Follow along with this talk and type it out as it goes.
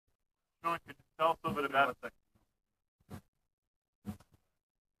Sean, could you tell us a little bit about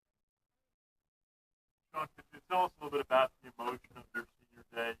Sean, could you tell us a little bit about the emotion of their senior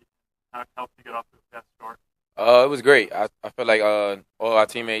day? How it helped you get off to a fast start? It was great. I feel like all our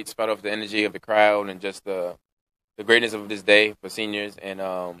teammates fed off the energy of the crowd and just the greatness of this day for seniors, and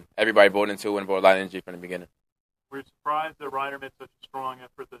everybody bought into it and brought a lot of energy from the beginning. Were you surprised that Ryder made such a strong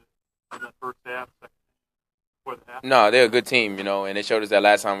effort in the first half, before the half? No, they're a good team, and they showed us that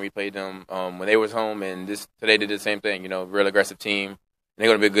last time we played them when they was home, and today they did the same thing. Real aggressive team. And they're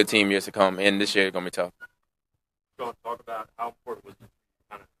going to be a good team years to come, and this year it's going to be tough. Sean, talk about how important was it to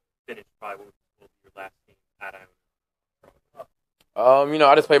kind of finish by what was your last team at Iona?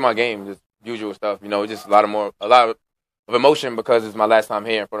 I just play my game, just usual stuff. Just a lot of emotion because it's my last time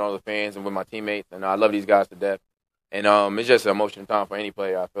here in front of all the fans and with my teammates, and I love these guys to death. And it's just an emotional time for any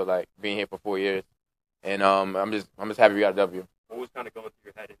player. I feel like being here for 4 years, and I'm just happy we got a W. What was kind of going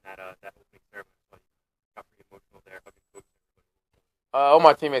through your head in that opening ceremony? Like, got pretty emotional there. All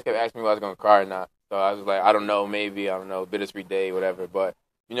my teammates kept asking me if I was going to cry or not. So I was like, I don't know, maybe, I don't know, bittersweet day, whatever. But,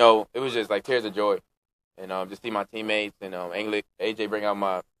 it was just like tears of joy. And just see my teammates and AJ bring out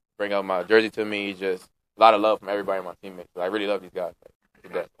my jersey to me. Just a lot of love from everybody in my teammates. So I really love these guys. Like,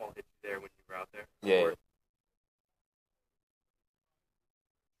 hit you there when you were out there? Yeah.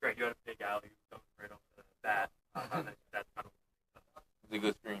 Great, you had a big alley right off the bat. That's kind of It was a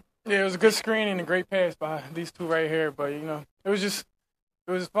good screen. Yeah, it was a good screen and a great pass by these two right here. But, it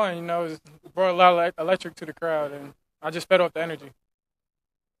was fun. It brought a lot of electric to the crowd, and I just fed off the energy.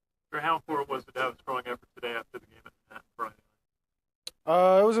 How important was it to have a strong effort today after the game at Friday?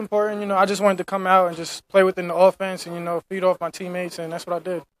 It was important. I just wanted to come out and just play within the offense and, feed off my teammates, and that's what I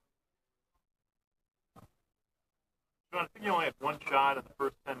did. John, I think you only had one shot in the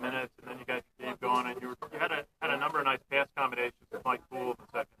first 10 minutes, and then you got your game going, and you had a number of nice pass combinations with Mike Poole in the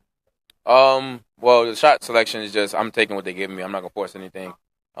second. Well, the shot selection is just I'm taking what they give me. I'm not gonna force anything.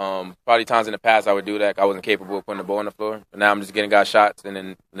 Probably times in the past I would do that. I wasn't capable of putting the ball on the floor, but now I'm just getting guys shots, and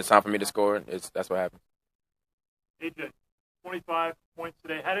then when it's time for me to score, that's what happens. AJ, 25 points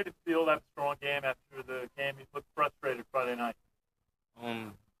today. How did it feel that strong game after the game? You looked frustrated Friday night.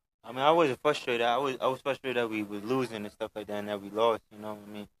 I wasn't frustrated. I was frustrated that we were losing and stuff like that, and that we lost.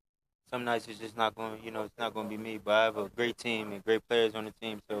 Some nights it's just not going. It's not going to be me. But I have a great team and great players on the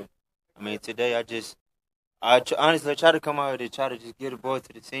team. So, today honestly I tried to come out to try to just get the ball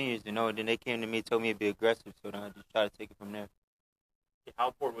to the seniors. And then they came to me and told me to be aggressive. So then I just tried to take it from there. How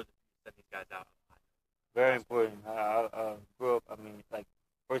important was it to send these guys out? Very important. I grew up.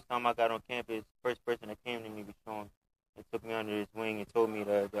 First time I got on campus, first person that came to me was Sean. He took me under his wing and told me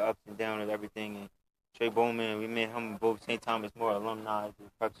the ups and downs of everything. And Tre Bowman, we met him both St. Thomas More alumni at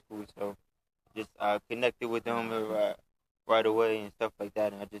prep school. So just connected with them right away and stuff like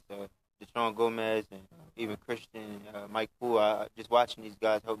that. And I just, Deshaun Gomez and even Christian, Mike Poole, just watching these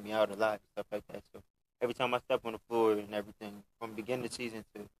guys help me out a lot and stuff like that. So every time I step on the floor and everything, from beginning of the season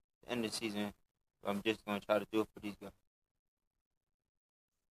to the end of the season, I'm just going to try to do it for these guys.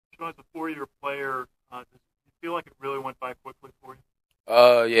 Sean, as a 4-year player, does it feel like it really went by quickly for you?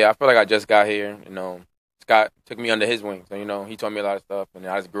 Yeah, I feel like I just got here. Scott took me under his wing, so he taught me a lot of stuff, and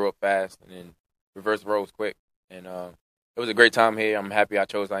I just grew up fast and then reversed roles quick. And it was a great time here. I'm happy I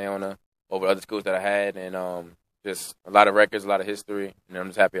chose Iona over other schools that I had, and just a lot of records, a lot of history, and I'm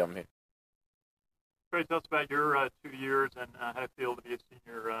just happy I'm here. Great, tell us about your 2 years and how it feel to be a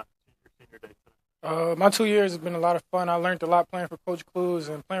senior day today. My 2 years has been a lot of fun. I learned a lot playing for Coach Clues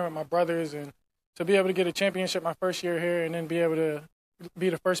and playing with my brothers, and to be able to get a championship my first year here and then be able to be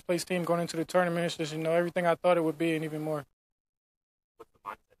the first place team going into the tournament, it's just, everything I thought it would be and even more. What's the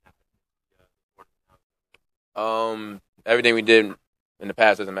mindset? Everything we did in the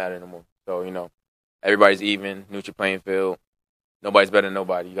past doesn't matter anymore. So, everybody's even, neutral playing field. Nobody's better than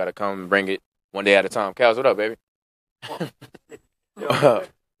nobody. You got to come and bring it one day at a time. Kels, what up, baby?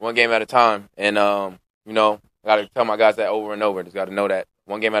 One game at a time. And, I got to tell my guys that over and over. Just got to know that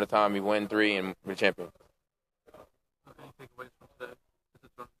one game at a time, we win 3 and we're champions.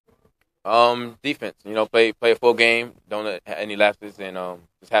 Defense. Play a full game. Don't let any lapses, and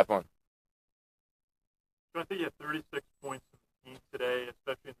just have fun. I think you had 36 points in the team today,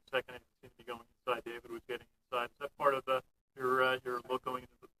 especially in the second half. You seemed to be going inside. David was getting inside. Is that part of your look going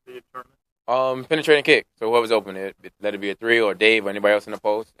into the tournament? Penetrating kick. So whoever's open, let it be a 3 or Dave or anybody else in the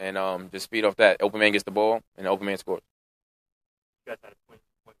post, and just speed off that. Open man gets the ball, and the open man scores. You guys had a 20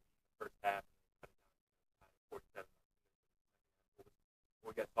 point in the first half. 47.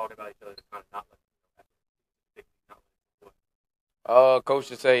 We got talking about each other, just kind of not letting Coach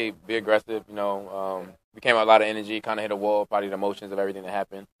should say be aggressive. We came out a lot of energy, kind of hit a wall, probably the emotions of everything that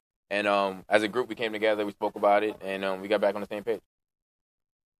happened. And as a group, we came together, we spoke about it, and we got back on the same page.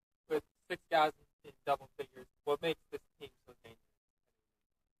 With 6 guys in double figures, what makes this team so dangerous?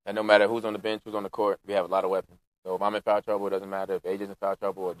 And no matter who's on the bench, who's on the court, we have a lot of weapons. So if I'm in foul trouble, it doesn't matter. If AJ's in foul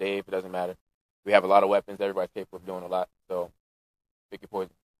trouble or Dave, it doesn't matter. We have a lot of weapons. Everybody's capable of doing a lot. So pick your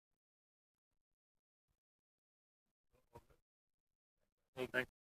poison. Thanks.